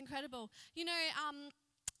incredible. You know,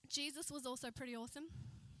 Jesus was also pretty awesome.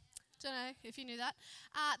 Don't know if you knew that.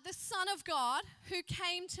 The Son of God who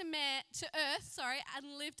came to earth,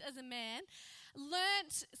 and lived as a man,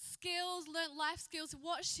 learnt life skills,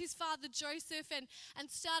 watched his father Joseph and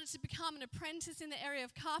started to become an apprentice in the area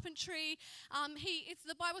of carpentry.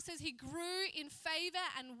 The Bible says he grew in favor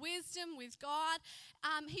and wisdom with God.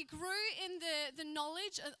 He grew in the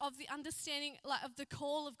knowledge of the understanding of the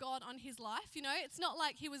call of God on his life. You know, it's not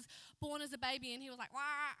like he was born as a baby and he was like,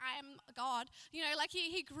 "Wah, I am God." You know, like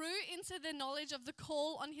he grew into the knowledge of the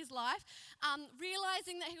call on his life,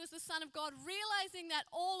 realizing that he was the Son of God, realizing that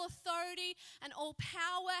all authority and all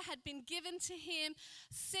power had been given to him,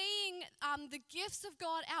 seeing the gifts of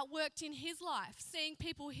God outworked in his life, seeing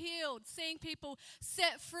people healed, seeing people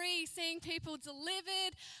set free, seeing people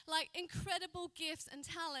delivered, like incredible gifts and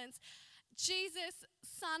talents. Jesus,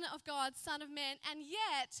 Son of God, Son of Man, and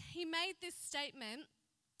yet he made this statement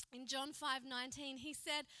in John 5:19. He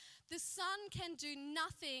said, "The Son can do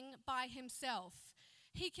nothing by himself.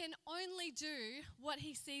 He can only do what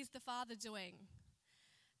he sees the Father doing."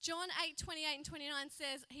 John 8:28 and 29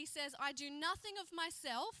 says, he says, "I do nothing of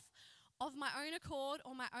myself, of my own accord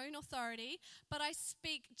or my own authority, but I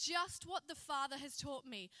speak just what the Father has taught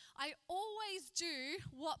me. I always do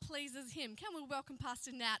what pleases him." Can we welcome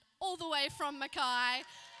Pastor Nat all the way from Mackay?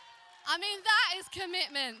 I mean, that is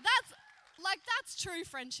commitment. That's true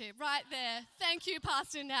friendship right there. Thank you,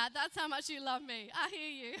 Pastor Nat. That's how much you love me. I hear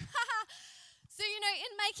you. So, you know,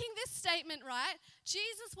 in making this statement, right,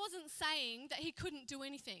 Jesus wasn't saying that he couldn't do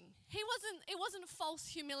anything. It wasn't false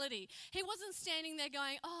humility. He wasn't standing there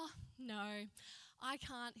going, "Oh, no, I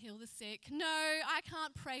can't heal the sick. No, I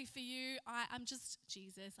can't pray for you. I'm just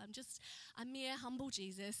Jesus. I'm just a mere humble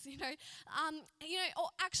Jesus."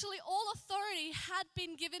 Actually, all authority had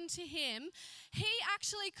been given to him. He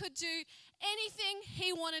actually could do anything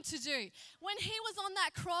he wanted to do. When he was on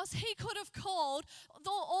that cross, he could have called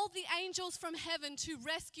all the angels from heaven to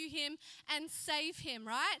rescue him and save him,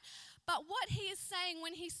 right? But what he is saying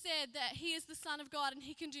when he said that he is the Son of God and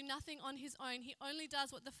he can do nothing on his own, he only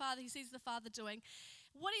does what he sees the Father doing.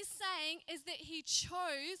 What he's saying is that he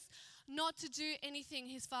chose not to do anything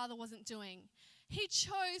his Father wasn't doing. He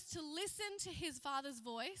chose to listen to his Father's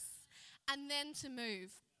voice and then to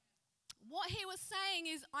move. What he was saying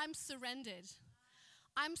is, "I'm surrendered.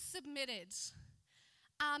 I'm submitted."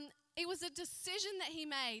 It was a decision that he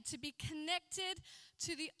made to be connected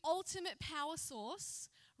to the ultimate power source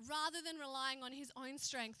rather than relying on his own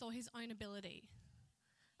strength or his own ability.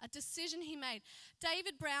 A decision he made.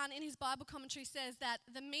 David Brown in his Bible commentary says that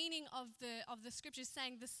the meaning of the scripture is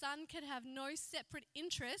saying the Son can have no separate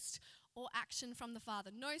interest or action from the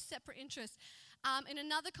Father. No separate interest. In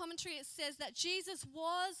another commentary it says that Jesus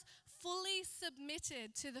was fully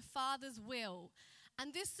submitted to the Father's will.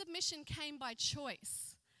 And this submission came by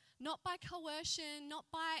choice. Not by coercion, not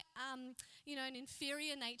by an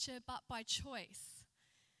inferior nature, but by choice.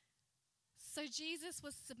 So Jesus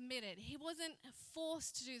was submitted. He wasn't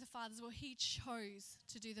forced to do the Father's will. He chose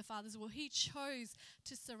to do the Father's will. He chose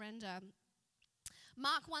to surrender.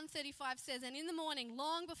 Mark 1:35 says, "And in the morning,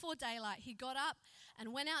 long before daylight, he got up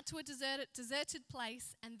and went out to a deserted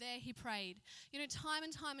place, and there he prayed." You know, time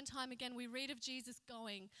and time again, we read of Jesus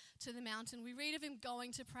going to the mountain. We read of him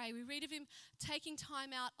going to pray. We read of him taking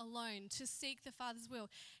time out alone to seek the Father's will.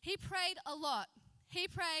 He prayed a lot. He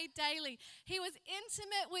prayed daily. He was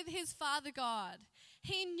intimate with his Father God.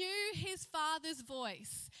 He knew his Father's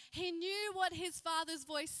voice. He knew what his Father's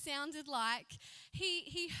voice sounded like.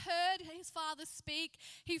 He heard his Father speak.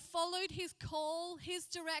 He followed his call, his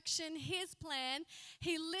direction, his plan.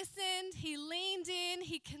 He listened. He leaned in.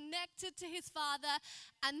 He connected to his Father,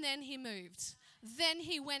 and then he moved. Then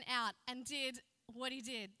he went out and did what he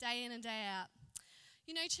did day in and day out.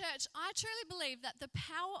 You know, church, I truly believe that the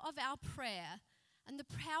power of our prayer and the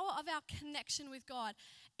power of our connection with God,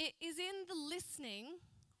 it is in the listening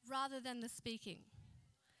rather than the speaking.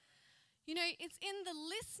 You know, it's in the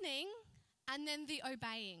listening and then the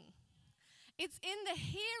obeying. It's in the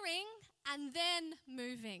hearing and then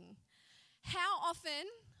moving. How often,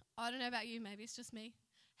 I don't know about you, maybe it's just me,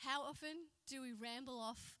 how often do we ramble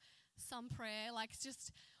off some prayer, like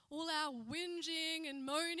just all our whinging and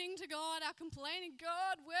moaning to God, our complaining,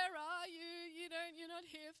 "God, where are you? You're not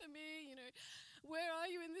here for me, where are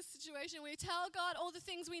you in this situation?" We tell God all the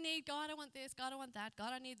things we need. "God, I want this. God, I want that.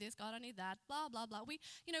 God, I need this. God, I need that." Blah, blah, blah. We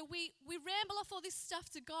ramble off all this stuff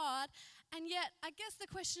to God, and yet I guess the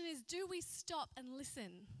question is, do we stop and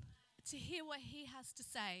listen to hear what he has to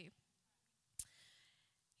say?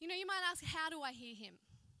 You know, you might ask, how do I hear him?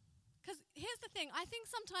 Because here's the thing, I think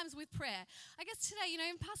sometimes with prayer, I guess today,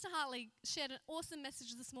 Pastor Hartley shared an awesome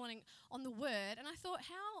message this morning on the Word, and I thought,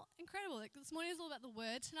 how incredible. Like, this morning is all about the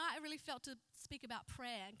Word. Tonight I really felt to speak about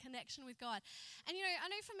prayer and connection with God. And, I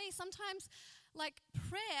know for me, sometimes, like,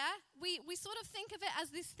 prayer, we sort of think of it as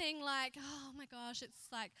this thing like, oh my gosh, it's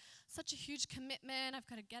like such a huge commitment. I've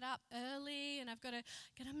got to get up early, and I've got to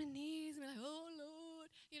get on my knees and be like, oh Lord.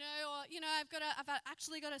 I've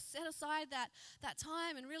actually got to set aside that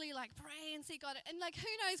time and really like pray and see God. And like, who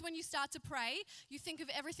knows, when you start to pray, you think of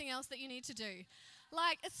everything else that you need to do.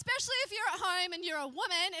 Like, especially if you're at home and you're a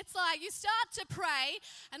woman, it's like you start to pray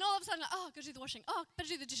and all of a sudden, like, oh, got to do the washing. Oh, better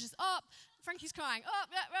do the dishes. Oh, Frankie's crying. Oh,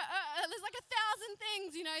 there's like 1,000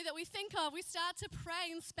 things, that we think of. We start to pray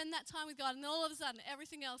and spend that time with God, and all of a sudden,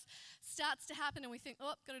 everything else starts to happen, and we think,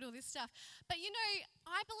 oh, got to do all this stuff. But,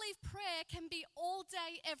 I believe prayer can be all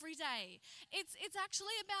day, every day. It's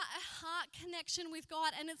actually about a heart connection with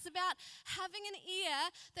God, and it's about having an ear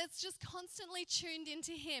that's just constantly tuned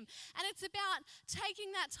into Him. And it's about taking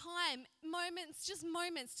that time, moments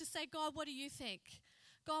to say, God, what do you think?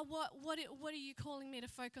 God, what are you calling me to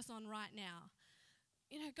focus on right now?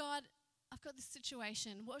 God, I've got this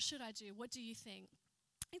situation. What should I do? What do you think?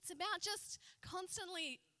 It's about just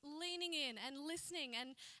constantly leaning in and listening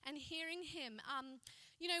and hearing Him.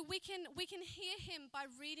 We can hear Him by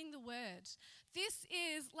reading the Word. This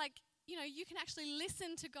is like, you can actually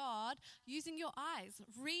listen to God using your eyes,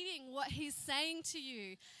 reading what He's saying to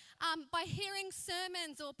you. By hearing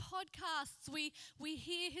sermons or podcasts, we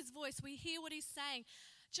hear His voice, we hear what He's saying.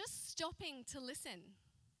 Just stopping to listen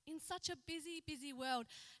in such a busy, busy world,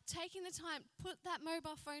 taking the time, put that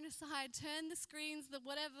mobile phone aside, turn the screens, the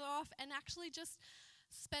whatever off, and actually just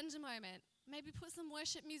spend a moment. Maybe put some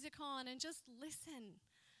worship music on and just listen.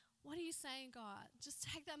 What are you saying, God? Just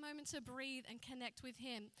take that moment to breathe and connect with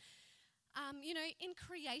Him. In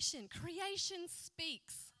creation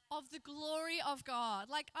speaks of the glory of God.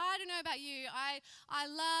 Like, I don't know about you, I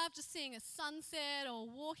love just seeing a sunset or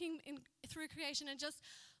walking through creation and just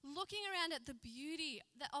looking around at the beauty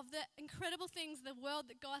of the incredible things, the world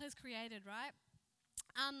that God has created, right?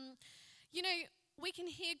 We can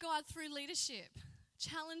hear God through leadership,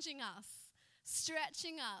 challenging us,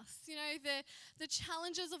 stretching us, the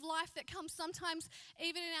challenges of life that come sometimes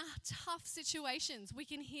even in our tough situations. We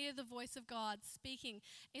can hear the voice of God speaking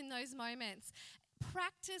in those moments.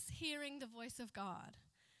 Practice hearing the voice of God.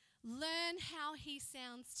 Learn how He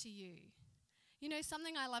sounds to you.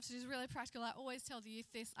 Something I love to do is really practical. I always tell the youth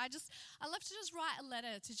this. I love to just write a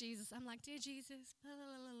letter to Jesus. I'm like, dear Jesus, blah, blah,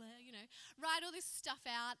 blah, blah, write all this stuff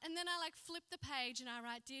out. And then I flip the page and I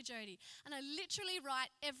write, dear Jodie. And I literally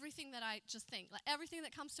write everything that I just think, like everything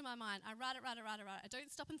that comes to my mind. I write it. I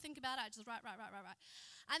don't stop and think about it. I just write.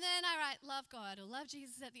 And then I write, love God or love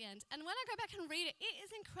Jesus at the end. And when I go back and read it, it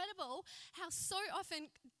is incredible how so often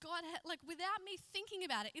God, without me thinking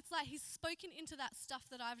about it, it's like He's spoken into that stuff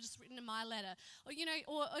that I've just written in my letter.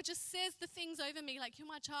 Or just says the things over me, like, you're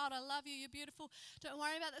my child, I love you, you're beautiful, don't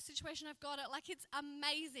worry about that situation, I've got it. Like, it's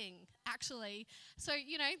amazing, actually. So,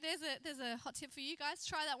 there's a hot tip for you guys.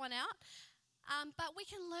 Try that one out. But we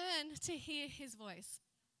can learn to hear His voice.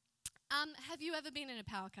 Have you ever been in a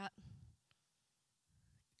power cut?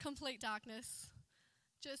 Complete darkness.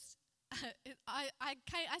 Just, I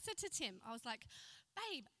said to Tim, I was like,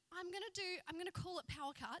 babe, I'm going to call it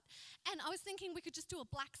power cut. And I was thinking we could just do a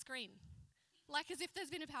black screen. Like as if there's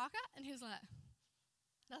been a power cut. And he was like,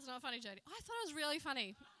 that's not funny, Jodie. I thought it was really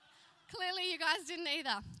funny. Clearly you guys didn't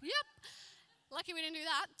either. Yep. Lucky we didn't do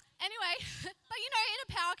that. Anyway, but in a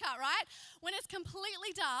power cut, right? When it's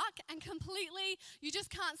completely dark and completely, you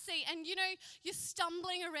just can't see. And you're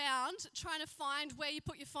stumbling around trying to find where you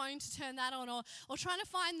put your phone to turn that on or trying to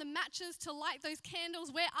find the matches to light those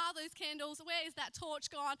candles. Where are those candles? Where is that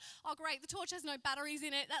torch gone? Oh, great, the torch has no batteries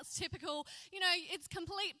in it. That's typical. It's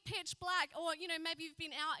complete pitch black. Or, maybe you've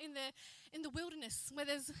been out in the wilderness where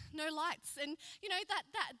there's no lights. And,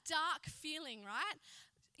 that dark feeling, right?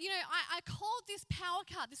 I called this power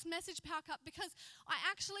cut, this message power cut, because I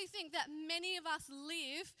actually think that many of us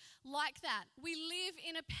live like that. We live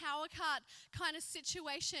in a power cut kind of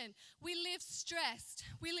situation. We live stressed.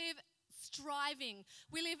 We live striving.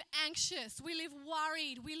 We live anxious. We live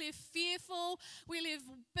worried. We live fearful. We live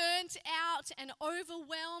burnt out and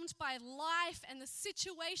overwhelmed by life and the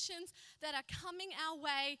situations that are coming our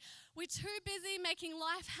way. We're too busy making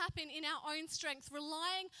life happen in our own strength,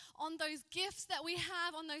 relying on those gifts that we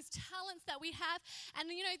have, on those talents that we have. And,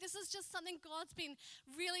 this is just something God's been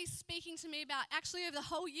really speaking to me about actually over the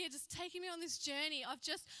whole year, just taking me on this journey of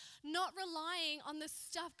just not relying on this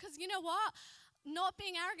stuff. Because you know what? not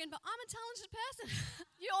being arrogant, but I'm a talented person.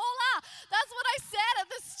 You all are. That's what I said at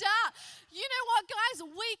the start. You know what, guys?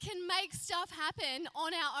 We can make stuff happen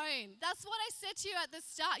on our own. That's what I said to you at the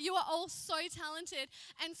start. You are all so talented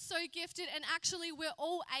and so gifted, and actually we're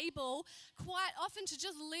all able quite often to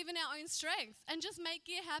just live in our own strength and just make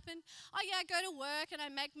it happen. Oh yeah, I go to work and I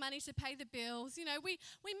make money to pay the bills. You know, we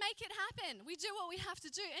make it happen. We do what we have to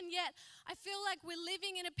do, and yet I feel like we're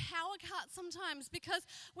living in a power cut sometimes because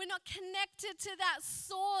we're not connected to that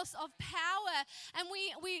source of power, and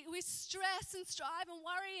we stress and strive and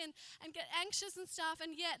worry and get anxious and stuff,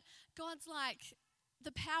 and yet God's like,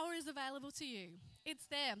 the power is available to you. It's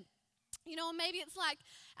there. You know, or maybe it's like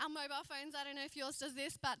our mobile phones. I don't know if yours does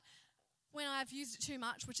this, but when I've used it too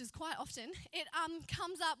much, which is quite often, it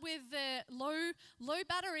comes up with the low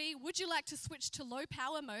battery. Would you like to switch to low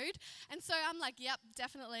power mode? And so I'm like, yep,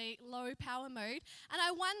 definitely low power mode. And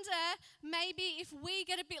I wonder maybe if we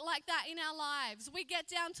get a bit like that in our lives. We get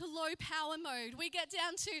down to low power mode. We get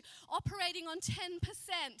down to operating on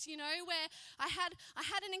 10%, you know, where I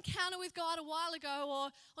had an encounter with God a while ago,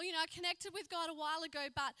 or you know, I connected with God a while ago,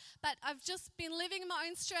 but I've just been living in my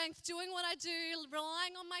own strength, doing what I do,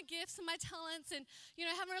 relying on my gifts and my talents, and you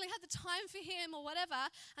know, haven't really had the time for Him or whatever,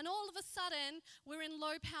 and all of a sudden we're in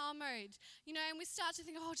low power mode, you know, and we start to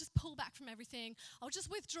think, oh, I'll just pull back from everything, I'll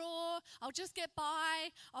just withdraw, I'll just get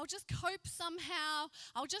by, I'll just cope somehow,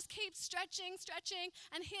 I'll just keep stretching,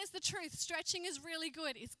 and here's the truth, stretching is really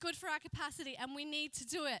good, it's good for our capacity, and we need to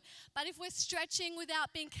do it, but if we're stretching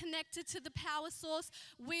without being connected to the power source,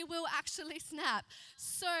 we will actually snap.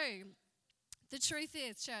 So the truth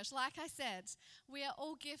is, church, like I said, we are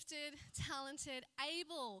all gifted, talented,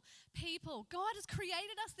 able people. God has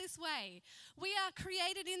created us this way. We are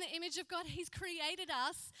created in the image of God. He's created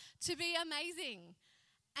us to be amazing.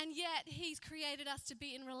 And yet, He's created us to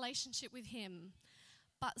be in relationship with Him.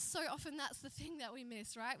 But so often that's the thing that we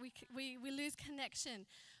miss, right? We lose connection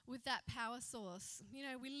with that power source. You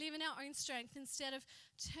know, we live in our own strength instead of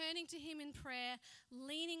turning to Him in prayer,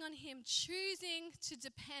 leaning on Him, choosing to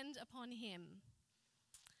depend upon Him.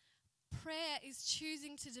 Prayer is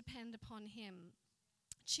choosing to depend upon Him,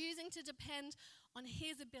 choosing to depend on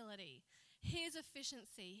His ability, His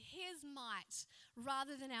efficiency, His might,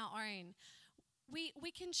 rather than our own.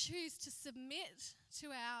 We can choose to submit to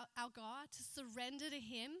our God, to surrender to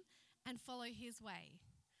Him and follow His way.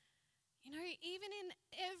 You know, even in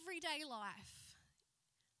everyday life,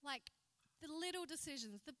 like the little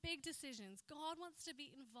decisions, the big decisions, God wants to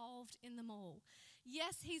be involved in them all.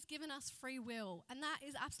 Yes, He's given us free will, and that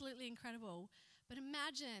is absolutely incredible. But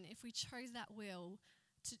imagine if we chose that will,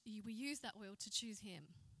 we use that will to choose Him,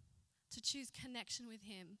 to choose connection with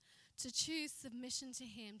Him, to choose submission to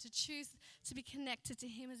Him, to choose to be connected to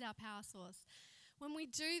Him as our power source. When we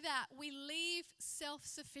do that, we leave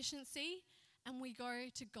self-sufficiency and we go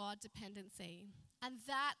to God dependency. And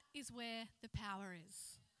that is where the power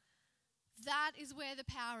is. That is where the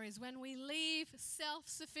power is. When we leave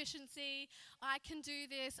self-sufficiency, I can do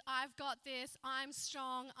this, I've got this, I'm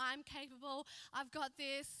strong, I'm capable, I've got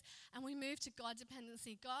this, and we move to God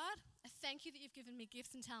dependency. God, I thank You that You've given me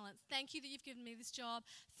gifts and talents. Thank You that You've given me this job.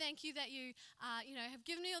 Thank You that You, have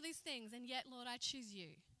given me all these things, and yet, Lord, I choose You.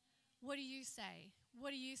 What do You say?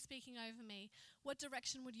 What are You speaking over me? What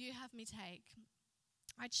direction would You have me take?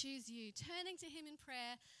 I choose You. Turning to Him in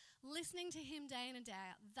prayer, listening to Him day in and day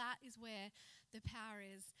out, that is where the power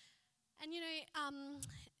is. And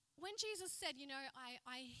when Jesus said,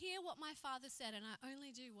 I hear what my Father said and I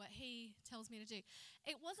only do what He tells me to do,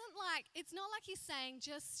 it's not like He's saying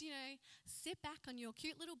just, sit back on your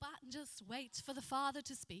cute little butt and just wait for the Father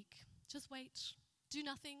to speak. Just wait. Do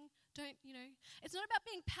nothing. It's not about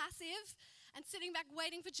being passive and sitting back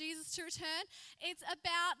waiting for Jesus to return. It's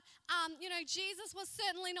about, Jesus was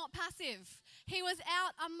certainly not passive. He was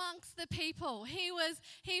out amongst the people. He was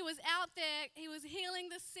out there. He was healing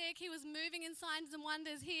the sick. He was moving in signs and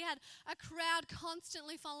wonders. He had a crowd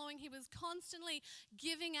constantly following. He was constantly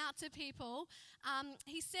giving out to people.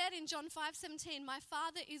 He said in John 5:17, my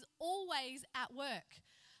Father is always at work.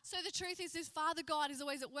 So the truth is, if Father God is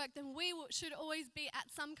always at work, then we should always be at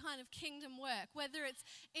some kind of kingdom work, whether it's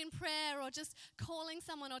in prayer or just calling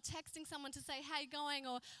someone or texting someone to say, hey, going,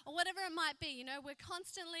 or whatever it might be. We're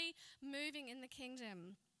constantly moving in the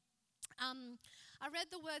kingdom. I read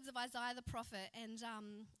the words of Isaiah the prophet, and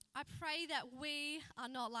I pray that we are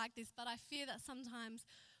not like this, but I fear that sometimes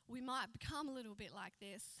we might become a little bit like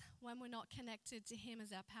this when we're not connected to Him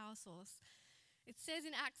as our power source. It says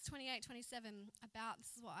in Acts 28:27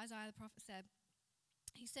 this is what Isaiah the prophet said.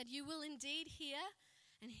 He said, you will indeed hear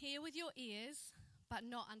and hear with your ears, but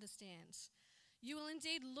not understand. You will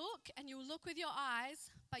indeed look and you will look with your eyes,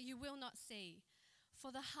 but you will not see.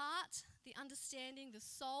 For the heart, the understanding, the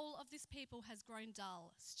soul of this people has grown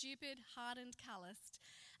dull, stupid, hardened, calloused,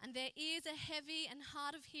 and their ears are heavy and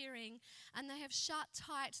hard of hearing, and they have shut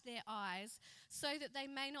tight their eyes, so that they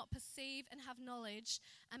may not perceive and have knowledge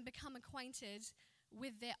and become acquainted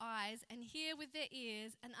with their eyes and hear with their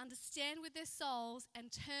ears and understand with their souls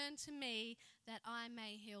and turn to me that I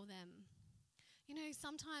may heal them. You know,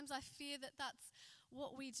 sometimes I fear that that's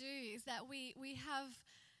what we do, is that we have,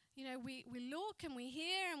 you know, we look and we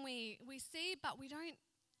hear and we see, but we don't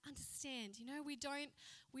understand. You know, we don't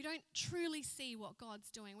truly see what God's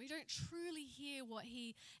doing. We don't truly hear what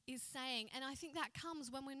he is saying. And I think that comes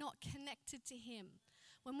when we're not connected to him,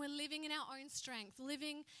 when we're living in our own strength,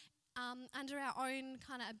 living under our own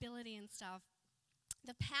kind of ability and stuff.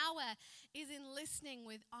 The power is in listening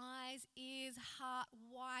with eyes, ears, heart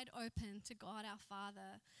wide open to God our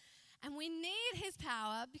Father. And we need his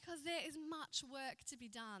power because there is much work to be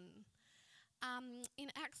done. In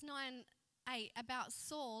Acts 9:8 about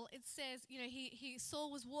Saul, it says, you know,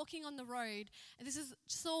 Saul was walking on the road. And this is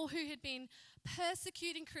Saul who had been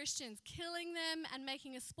persecuting Christians, killing them and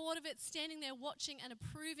making a sport of it, standing there watching and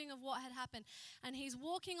approving of what had happened. And he's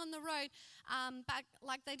walking on the road back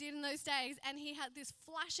like they did in those days, and he had this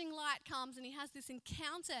flashing light comes and he has this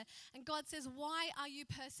encounter, and God says, why are you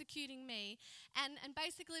persecuting me? And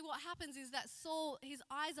basically what happens is that Saul, his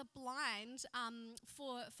eyes are blind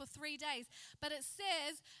for 3 days, but it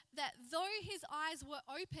says that though his eyes were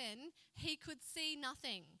open, he could see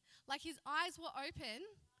nothing. Like his eyes were open.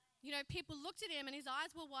 You know, people looked at him and his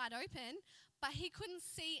eyes were wide open, but he couldn't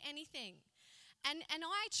see anything. And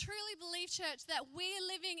I truly believe, church, that we're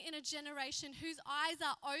living in a generation whose eyes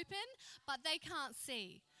are open, but they can't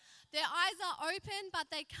see. Their eyes are open, but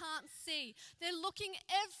they can't see. They're looking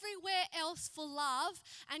everywhere else for love,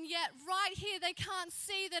 and yet right here they can't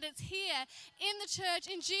see that it's here in the church,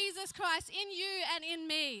 in Jesus Christ, in you and in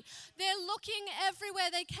me. They're looking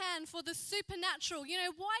everywhere they can for the supernatural. You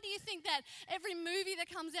know, why do you think that every movie that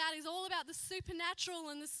comes out is all about the supernatural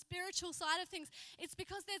and the spiritual side of things? It's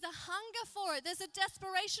because there's a hunger for it. There's a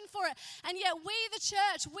desperation for it. And yet we, the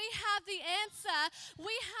church, we have the answer.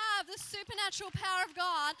 We have the supernatural power of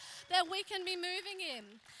God that we can be moving in.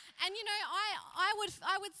 And you know, I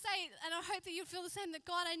would say, and I hope that you feel the same, that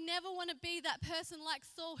God, I never want to be that person like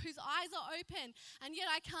Saul whose eyes are open and yet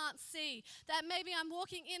I can't see. That maybe I'm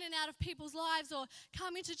walking in and out of people's lives or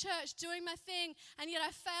coming to church, doing my thing, and yet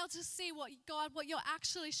I fail to see what you're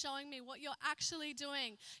actually showing me, what you're actually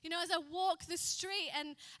doing. You know, as I walk the street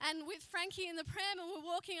and with Frankie in the pram and we're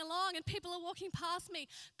walking along and people are walking past me,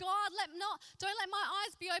 God, don't let my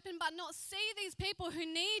eyes be open but not see these people who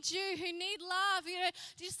need you, who need love, you know,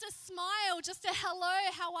 just a smile, just a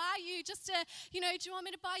hello, how are you, just a, you know, do you want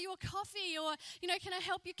me to buy you a coffee, or, you know, can I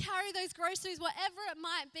help you carry those groceries, whatever it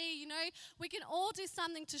might be. You know, we can all do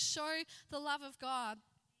something to show the love of God.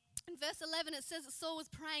 In verse 11, it says that Saul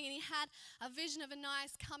was praying and he had a vision of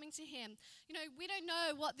Ananias coming to him. You know, we don't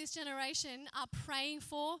know what this generation are praying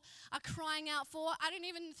for, are crying out for. I don't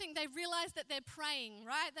even think they realize that they're praying,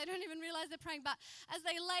 right? They don't even realize they're praying. But as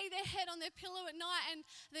they lay their head on their pillow at night and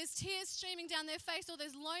there's tears streaming down their face, or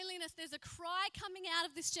there's loneliness, there's a cry coming out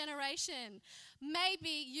of this generation.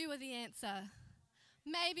 Maybe you are the answer.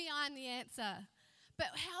 Maybe I'm the answer.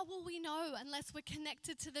 But how will we know unless we're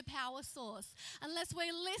connected to the power source, unless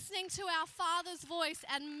we're listening to our Father's voice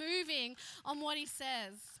and moving on what he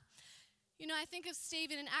says? You know, I think of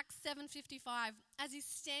Stephen in Acts 7:55 as he's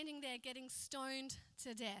standing there getting stoned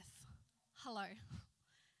to death. Hello.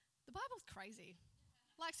 The Bible's crazy.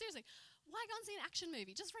 Like, seriously, why go and see an action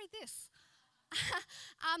movie? Just read this.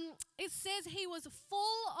 It says he was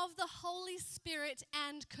full of the Holy Spirit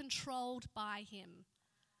and controlled by him.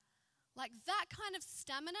 Like, that kind of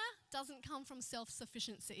stamina doesn't come from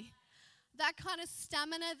self-sufficiency. That kind of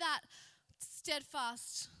stamina, that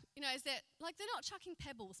steadfast, you know, is that, like, they're not chucking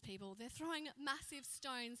pebbles, people. They're throwing massive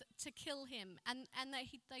stones to kill him, and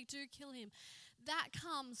they do kill him. That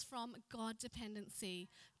comes from God dependency.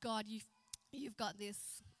 God, you've got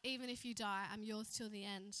this. Even if you die, I'm yours till the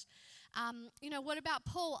end. You know, what about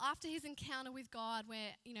Paul? After his encounter with God,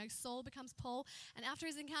 where, you know, Saul becomes Paul, and after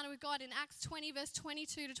his encounter with God in Acts 20, verse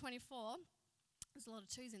 22 to 24, there's a lot of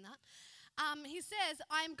twos in that, he says,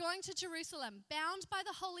 I am going to Jerusalem, bound by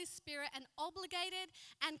the Holy Spirit and obligated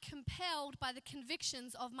and compelled by the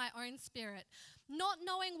convictions of my own spirit, not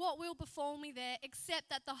knowing what will befall me there, except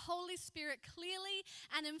that the Holy Spirit clearly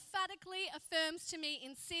and emphatically affirms to me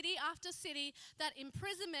in city after city that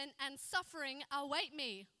imprisonment and suffering await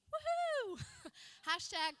me. Woohoo!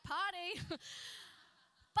 Hashtag party.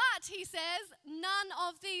 But, he says, none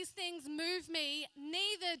of these things move me,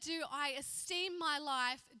 neither do I esteem my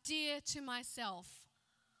life dear to myself.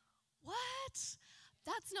 What?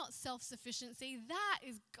 That's not self-sufficiency. That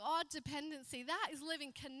is God dependency. That is living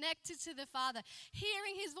connected to the Father,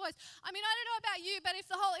 hearing his voice. I mean, I don't know about you, but if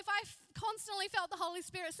I constantly felt the Holy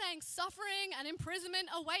Spirit saying suffering and imprisonment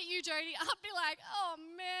await you, Jodie, I'd be like, oh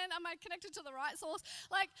man, am I connected to the right source?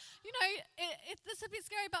 Like, it's a bit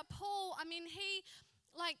scary, but Paul, I mean,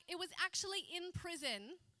 it was actually in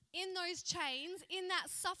prison, in those chains, in that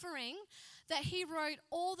suffering, that he wrote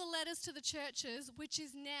all the letters to the churches, which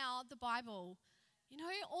is now the Bible.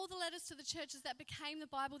 All the letters to the churches that became the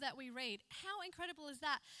Bible that we read. How incredible is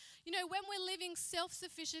that? When we're living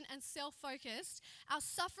self-sufficient and self-focused, our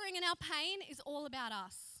suffering and our pain is all about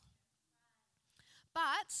us.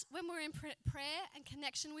 But when we're in prayer and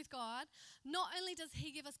connection with God, not only does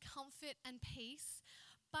he give us comfort and peace,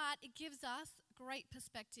 but it gives us great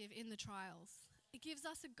perspective in the trials. It gives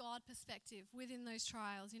us a God perspective within those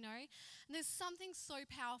trials, And there's something so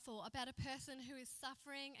powerful about a person who is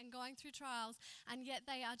suffering and going through trials, and yet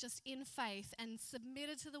they are just in faith and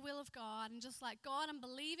submitted to the will of God and just like, God, I'm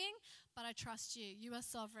believing, but I trust you. You are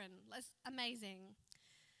sovereign. That's amazing.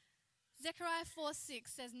 Zechariah 4:6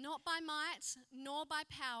 says, not by might nor by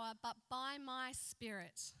power, but by my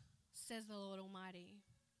spirit, says the Lord Almighty.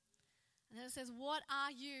 And then it says, what are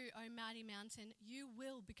you, O mighty mountain? You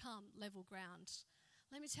will become level ground.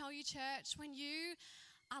 Let me tell you, church, when you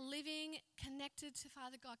are living connected to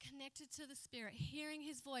Father God, connected to the Spirit, hearing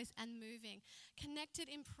his voice and moving, connected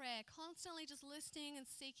in prayer, constantly just listening and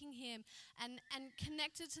seeking him, and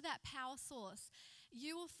connected to that power source,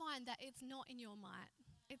 you will find that it's not in your might.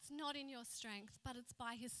 It's not in your strength, but it's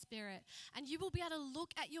by his Spirit. And you will be able to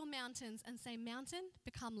look at your mountains and say, mountain,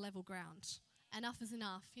 become level ground. Enough is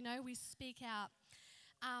enough. We speak out.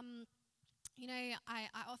 I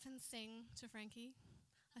often sing to Frankie.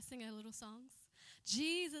 I sing her little songs.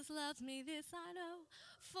 Jesus loves me, this I know,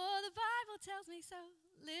 for the Bible tells me so.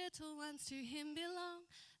 Little ones to him belong.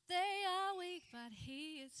 They are weak, but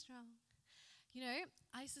he is strong.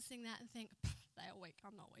 I used to sing that and think, they are weak,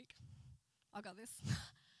 I'm not weak. I got this.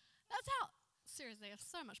 That's how, seriously, I have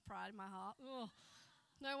so much pride in my heart. Ugh.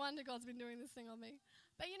 No wonder God's been doing this thing on me.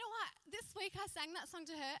 But you know what? This week I sang that song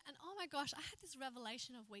to her, and oh my gosh, I had this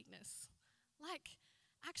revelation of weakness.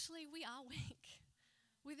 Actually, we are weak.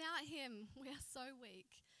 Without him, we are so weak.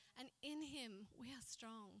 And in him, we are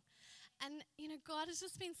strong. And, God has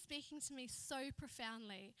just been speaking to me so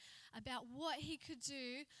profoundly about what he could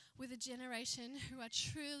do with a generation who are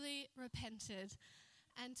truly repented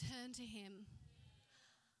and turned to him.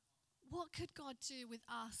 What could God do with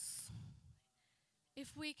us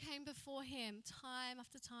if we came before him time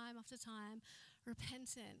after time after time,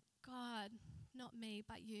 repentant? God, not me,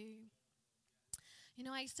 but you.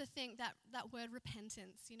 I used to think that word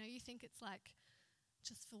repentance, you think it's like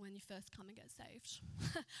just for when you first come and get saved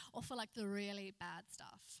or for the really bad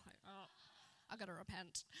stuff. I got to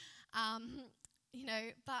repent.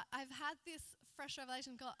 But I've had this fresh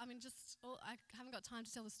revelation. I haven't got time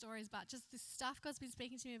to tell the stories, but just this stuff God's been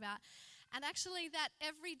speaking to me about. And actually that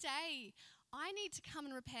every day I need to come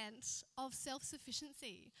and repent of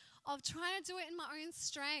self-sufficiency, of trying to do it in my own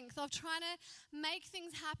strength, of trying to make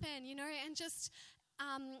things happen, and just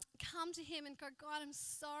come to him and go, God, I'm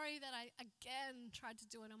sorry that I again tried to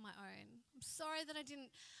do it on my own. I'm sorry that I didn't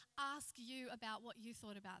ask you about what you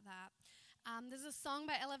thought about that. There's a song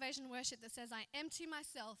by Elevation Worship that says, I empty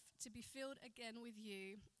myself to be filled again with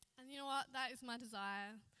you. And you know what? That is my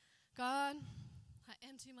desire. God, I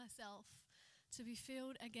empty myself to be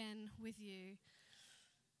filled again with you.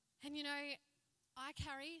 And I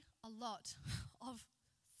carry a lot of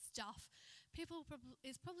stuff.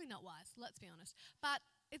 It's probably not wise, let's be honest. But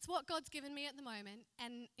it's what God's given me at the moment,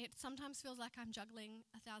 and it sometimes feels like I'm juggling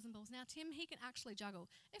 1,000 balls. Now, Tim, he can actually juggle.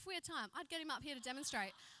 If we had time, I'd get him up here to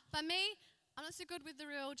demonstrate. But me, I'm not so good with the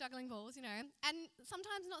real juggling balls, and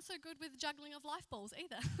sometimes not so good with juggling of life balls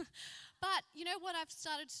either. But what I've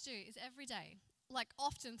started to do is every day,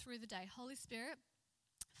 often through the day, Holy Spirit,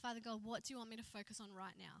 Father God, what do you want me to focus on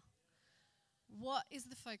right now? What is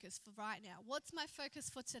the focus for right now? What's my focus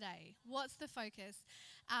for today? What's the focus?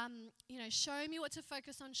 Show me what to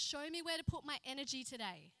focus on. Show me where to put my energy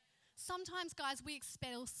today. Sometimes, guys, we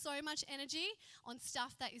expel so much energy on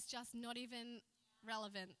stuff that is just not even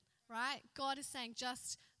relevant, right? God is saying,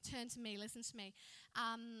 just turn to me, listen to me.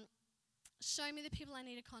 Show me the people I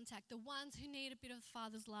need to contact, the ones who need a bit of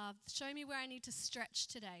Father's love. Show me where I need to stretch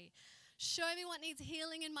today. Show me what needs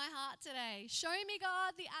healing in my heart today. Show me,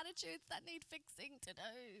 God, the attitudes that need fixing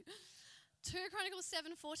today. 2 Chronicles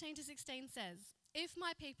 7:14-16 says, if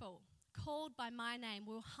my people called by my name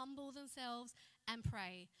will humble themselves and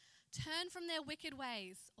pray, turn from their wicked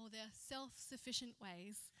ways or their self-sufficient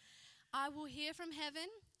ways, I will hear from heaven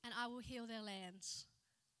and I will heal their land.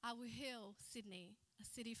 I will heal Sydney, a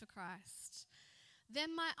city for Christ.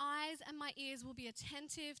 Then my eyes and my ears will be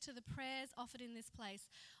attentive to the prayers offered in this place.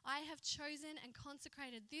 I have chosen and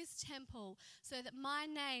consecrated this temple so that my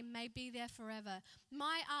name may be there forever.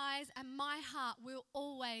 My eyes and my heart will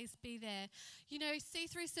always be there. You know,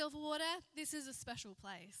 see-through Silverwater, this is a special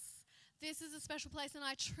place. This is a special place, and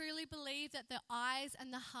I truly believe that the eyes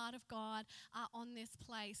and the heart of God are on this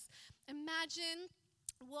place. Imagine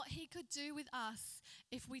what he could do with us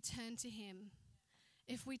if we turn to him.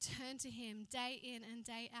 If we turn to him day in and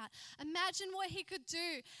day out. Imagine what he could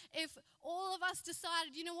do if all of us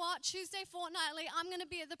decided, you know what, Tuesday fortnightly, I'm going to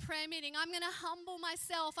be at the prayer meeting. I'm going to humble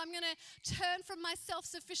myself. I'm going to turn from my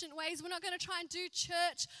self-sufficient ways. We're not going to try and do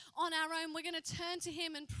church on our own. We're going to turn to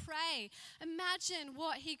him and pray. Imagine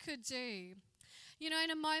what he could do. You know,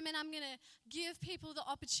 in a moment, I'm going to give people the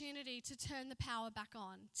opportunity to turn the power back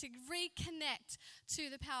on, to reconnect to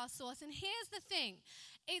the power source. And here's the thing.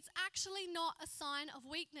 It's actually not a sign of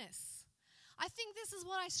weakness. I think this is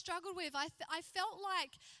what I struggled with. I felt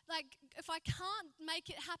like if I can't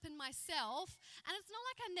make it happen myself, and it's not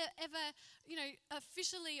like I ever,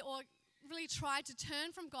 officially or really tried to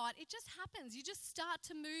turn from God. It just happens. You just start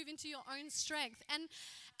to move into your own strength. And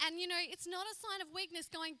it's not a sign of weakness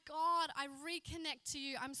going, God, I reconnect to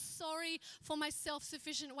you. I'm sorry for my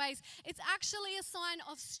self-sufficient ways. It's actually a sign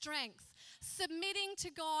of strength. Submitting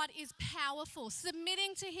to God is powerful.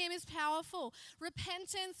 Submitting to him is powerful.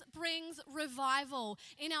 Repentance brings revival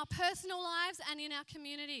in our personal lives and in our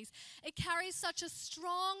communities. It carries such a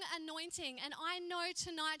strong anointing. And I know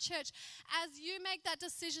tonight, church, as you make that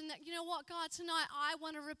decision that, you know what, God, tonight I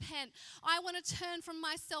want to repent. I want to turn from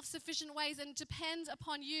my self-sufficient ways and depend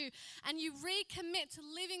upon you. And you recommit to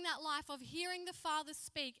living that life of hearing the Father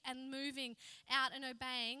speak and moving out and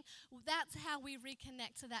obeying. That's how we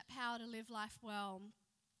reconnect to that power to live life well.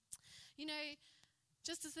 You know,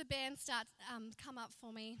 just as the band starts come up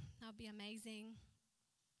for me, that would be amazing.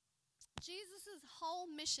 Jesus' whole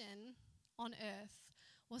mission on earth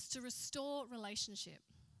was to restore relationship.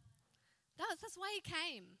 That's why he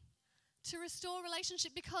came, to restore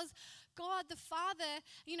relationship, because God the Father,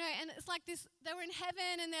 and it's like this, they were in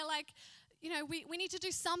heaven and they're like, we need to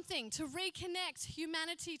do something to reconnect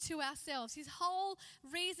humanity to ourselves. His whole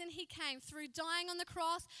reason he came, through dying on the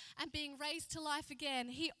cross and being raised to life again,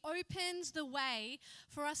 he opened the way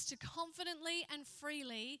for us to confidently and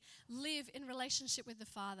freely live in relationship with the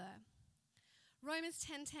Father. Romans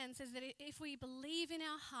 10:10 says that if we believe in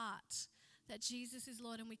our heart that Jesus is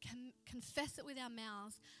Lord and we confess it with our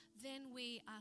mouths, then we are